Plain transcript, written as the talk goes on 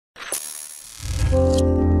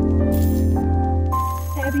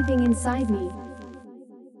everything inside me.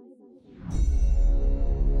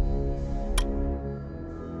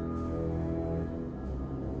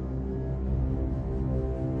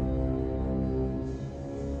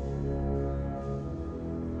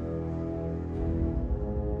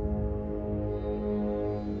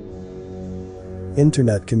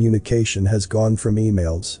 Internet communication has gone from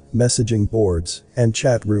emails, messaging boards, and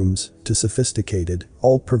chat rooms to sophisticated,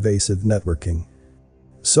 all-pervasive networking.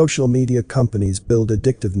 Social media companies build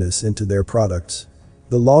addictiveness into their products.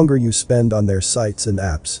 The longer you spend on their sites and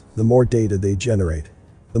apps, the more data they generate.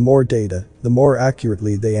 The more data, the more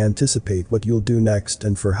accurately they anticipate what you'll do next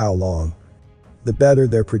and for how long. The better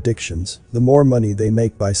their predictions, the more money they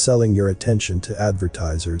make by selling your attention to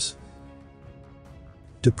advertisers.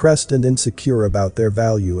 Depressed and insecure about their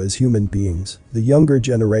value as human beings, the younger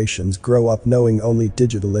generations grow up knowing only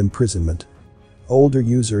digital imprisonment. Older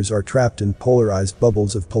users are trapped in polarized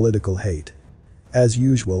bubbles of political hate. As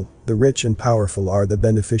usual, the rich and powerful are the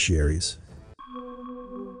beneficiaries.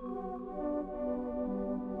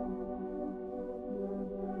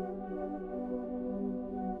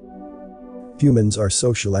 Humans are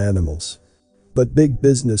social animals. But big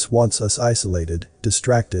business wants us isolated,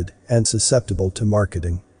 distracted, and susceptible to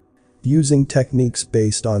marketing. Using techniques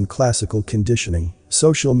based on classical conditioning,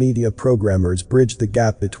 social media programmers bridge the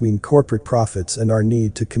gap between corporate profits and our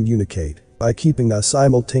need to communicate by keeping us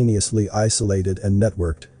simultaneously isolated and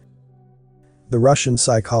networked. The Russian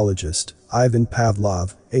psychologist Ivan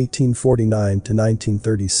Pavlov,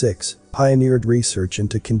 1849–1936, pioneered research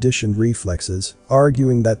into conditioned reflexes,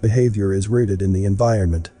 arguing that behavior is rooted in the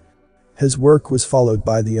environment. His work was followed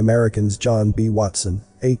by the Americans John B. Watson,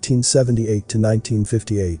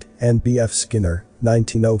 1878–1958, and B. F. Skinner,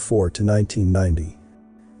 1904–1990.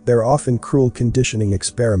 Their often cruel conditioning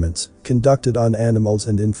experiments, conducted on animals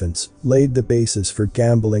and infants, laid the basis for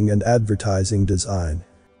gambling and advertising design.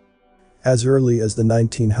 As early as the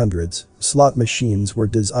 1900s, slot machines were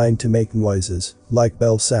designed to make noises, like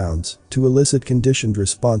bell sounds, to elicit conditioned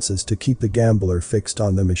responses to keep the gambler fixed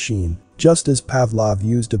on the machine, just as Pavlov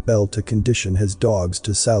used a bell to condition his dogs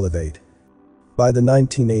to salivate. By the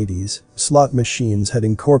 1980s, slot machines had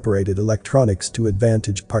incorporated electronics to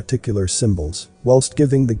advantage particular symbols, whilst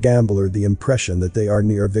giving the gambler the impression that they are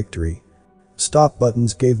near victory. Stop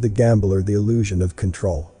buttons gave the gambler the illusion of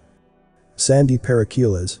control. Sandy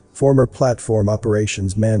Parakilas, former platform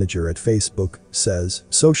operations manager at Facebook, says,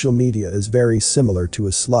 "Social media is very similar to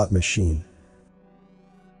a slot machine."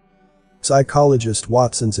 Psychologist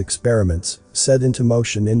Watson's experiments set into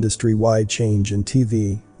motion industry-wide change in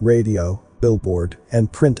TV, radio, billboard,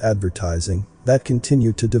 and print advertising that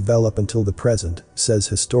continue to develop until the present, says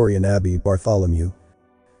historian Abby Bartholomew.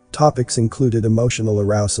 Topics included emotional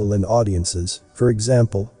arousal in audiences, for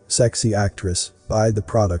example, sexy actress, buy the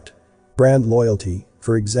product. Brand loyalty,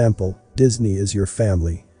 for example, Disney is your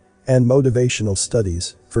family. And motivational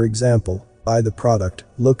studies, for example, buy the product,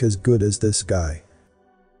 look as good as this guy.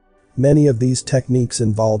 Many of these techniques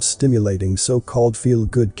involve stimulating so-called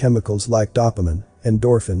feel-good chemicals like dopamine,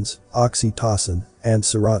 endorphins, oxytocin, and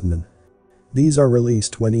serotonin. These are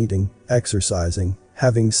released when eating, exercising,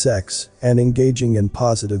 having sex, and engaging in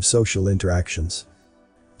positive social interactions.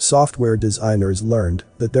 Software designers learned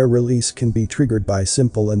that their release can be triggered by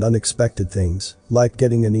simple and unexpected things, like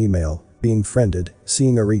getting an email, being friended,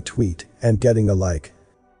 seeing a retweet, and getting a like.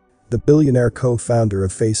 The billionaire co-founder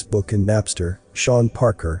of Facebook and Napster, Sean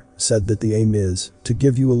Parker, said that the aim is to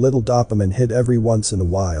give you a little dopamine hit every once in a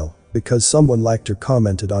while, because someone liked or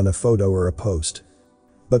commented on a photo or a post.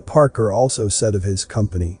 But Parker also said of his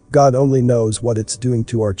company, "God only knows what it's doing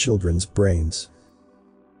to our children's brains."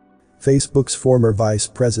 Facebook's former vice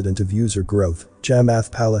president of user growth, Chamath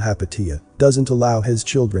Palihapitiya, doesn't allow his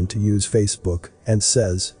children to use Facebook and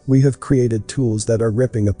says, "We have created tools that are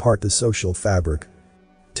ripping apart the social fabric."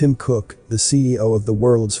 Tim Cook, the CEO of the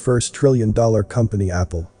world's first trillion-dollar company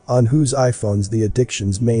Apple, on whose iPhones the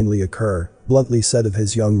addictions mainly occur, bluntly said of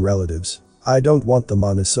his young relatives, "I don't want them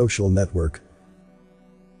on a social network."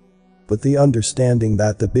 But the understanding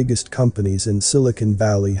that the biggest companies in Silicon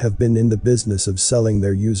Valley have been in the business of selling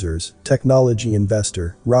their users, technology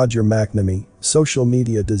investor Roger McNamee, social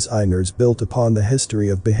media designers built upon the history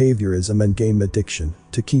of behaviorism and game addiction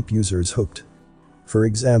to keep users hooked. For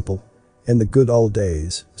example, in the good old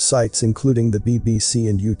days, sites including the BBC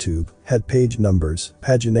and YouTube had page numbers,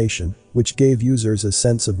 pagination, which gave users a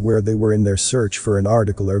sense of where they were in their search for an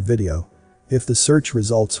article or video. If the search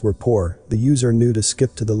results were poor, the user knew to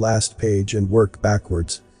skip to the last page and work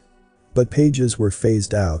backwards. But pages were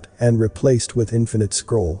phased out and replaced with infinite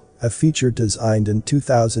scroll, a feature designed in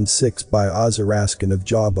 2006 by Ozzy Raskin of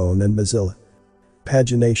Jawbone and Mozilla.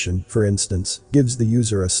 Pagination, for instance, gives the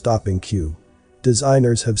user a stopping cue.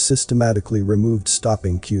 Designers have systematically removed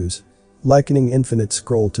stopping cues, likening infinite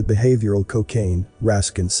scroll to behavioral cocaine,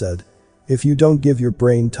 Raskin said. If you don't give your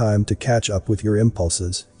brain time to catch up with your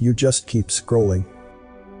impulses, you just keep scrolling.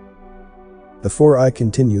 Before I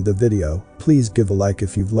continue the video, please give a like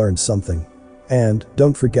if you've learned something. And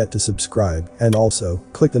don't forget to subscribe and also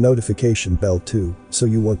click the notification bell too so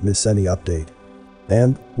you won't miss any update.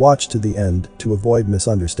 And watch to the end to avoid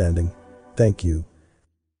misunderstanding. Thank you.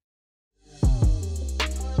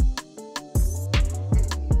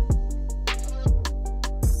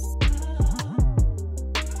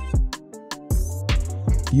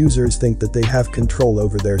 Users think that they have control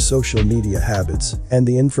over their social media habits, and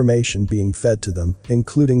the information being fed to them,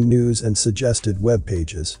 including news and suggested web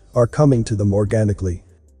pages, are coming to them organically.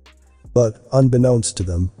 But, unbeknownst to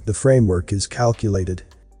them, the framework is calculated.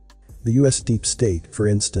 The US deep state, for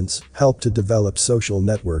instance, helped to develop social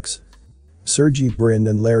networks. Sergey Brin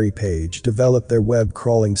and Larry Page developed their web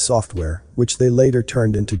crawling software, which they later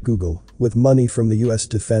turned into Google, with money from the US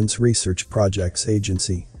Defense Research Projects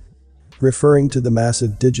Agency. Referring to the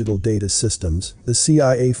massive digital data systems, the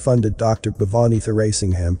CIA-funded Dr. Bhavani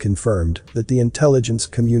Tharasingham confirmed that the intelligence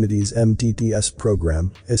community's MDDS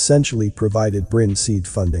program essentially provided Brin seed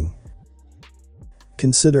funding.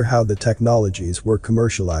 Consider how the technologies were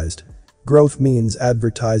commercialized. Growth means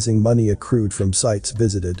advertising money accrued from sites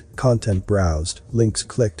visited, content browsed, links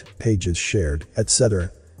clicked, pages shared,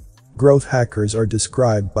 etc. Growth hackers are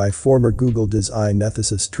described by former Google design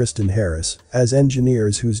ethicist Tristan Harris as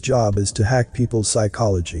engineers whose job is to hack people's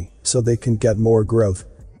psychology so they can get more growth.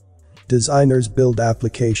 Designers build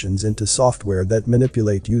applications into software that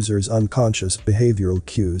manipulate users' unconscious behavioral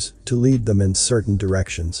cues to lead them in certain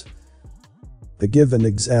directions. To give an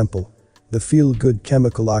example, the feel-good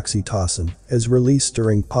chemical oxytocin is released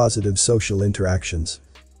during positive social interactions.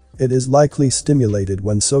 It is likely stimulated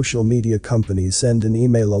when social media companies send an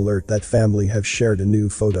email alert that family have shared a new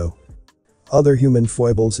photo. Other human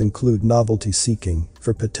foibles include novelty seeking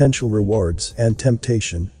for potential rewards and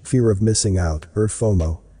temptation, fear of missing out, or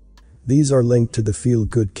FOMO. These are linked to the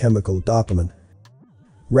feel-good chemical dopamine.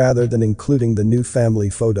 Rather than including the new family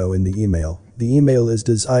photo in the email is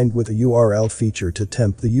designed with a URL feature to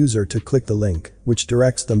tempt the user to click the link, which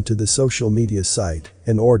directs them to the social media site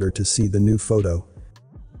in order to see the new photo.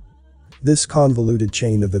 This convoluted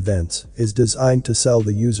chain of events is designed to sell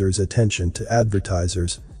the user's attention to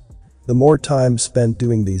advertisers. The more time spent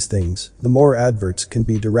doing these things, the more adverts can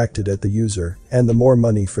be directed at the user, and the more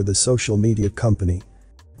money for the social media company.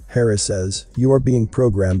 Harris says, you are being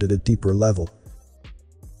programmed at a deeper level.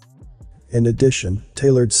 In addition,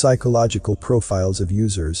 tailored psychological profiles of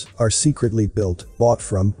users are secretly built, bought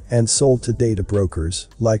from, and sold to data brokers,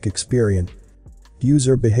 like Experian.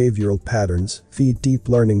 User behavioral patterns feed deep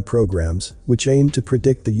learning programs, which aim to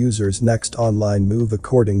predict the user's next online move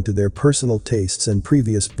according to their personal tastes and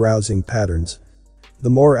previous browsing patterns.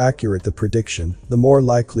 The more accurate the prediction, the more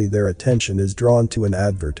likely their attention is drawn to an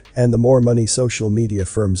advert, and the more money social media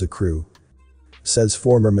firms accrue. Says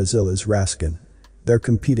former Mozilla's Raskin. They're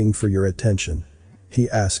competing for your attention. He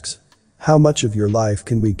asks, how much of your life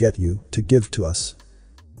can we get you to give to us?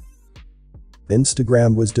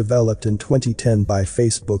 Instagram was developed in 2010 by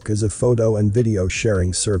Facebook as a photo and video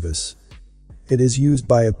sharing service. It is used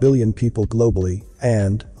by 1 billion people globally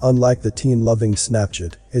and, unlike the teen-loving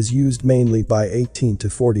Snapchat, is used mainly by 18 to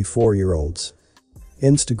 44-year-olds.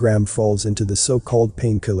 Instagram falls into the so-called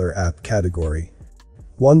painkiller app category.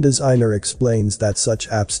 One designer explains that such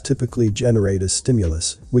apps typically generate a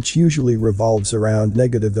stimulus, which usually revolves around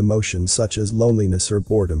negative emotions such as loneliness or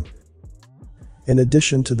boredom. In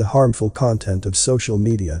addition to the harmful content of social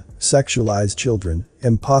media, sexualized children,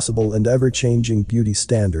 impossible and ever-changing beauty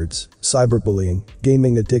standards, cyberbullying,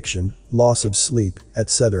 gaming addiction, loss of sleep,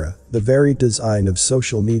 etc., the very design of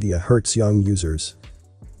social media hurts young users.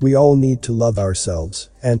 We all need to love ourselves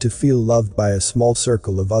and to feel loved by a small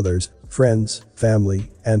circle of others, friends, family,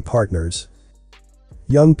 and partners.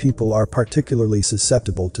 Young people are particularly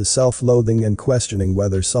susceptible to self-loathing and questioning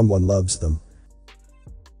whether someone loves them.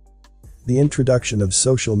 The introduction of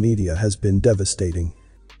social media has been devastating.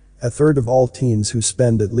 1/3 of all teens who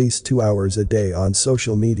spend at least 2 hours a day on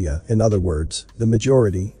social media, in other words, the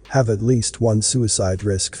majority, have at least one suicide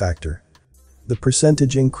risk factor. The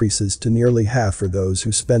percentage increases to nearly half for those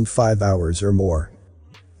who spend 5 hours or more.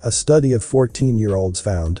 A study of 14-year-olds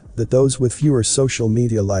found that those with fewer social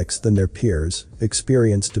media likes than their peers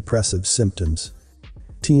experience depressive symptoms.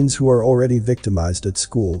 Teens who are already victimized at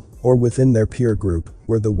school or within their peer group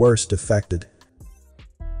were the worst affected.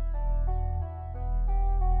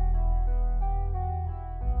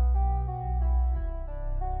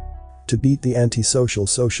 To beat the antisocial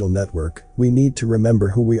social network, we need to remember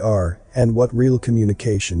who we are and what real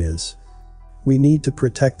communication is. We need to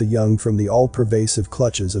protect the young from the all-pervasive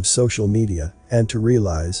clutches of social media and to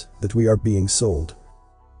realize that we are being sold.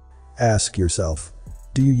 Ask yourself,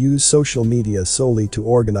 do you use social media solely to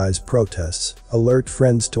organize protests, alert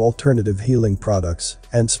friends to alternative healing products,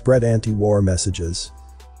 and spread anti-war messages?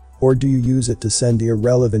 Or do you use it to send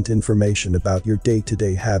irrelevant information about your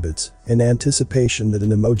day-to-day habits in anticipation that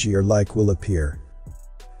an emoji or like will appear?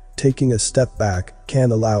 Taking a step back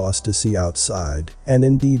can allow us to see outside and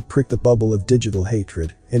indeed prick the bubble of digital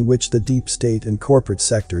hatred in which the deep state and corporate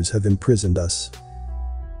sectors have imprisoned us.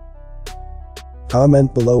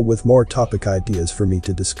 Comment below with more topic ideas for me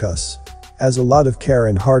to discuss. As a lot of care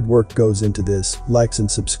and hard work goes into this, likes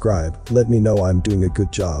and subscribe, let me know I'm doing a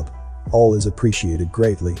good job. All is appreciated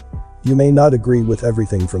greatly. You may not agree with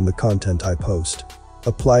everything from the content I post.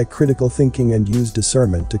 Apply critical thinking and use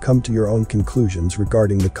discernment to come to your own conclusions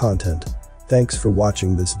regarding the content. Thanks for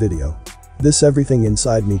watching this video. This Everything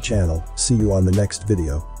Inside Me channel, see you on the next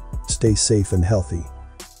video. Stay safe and healthy.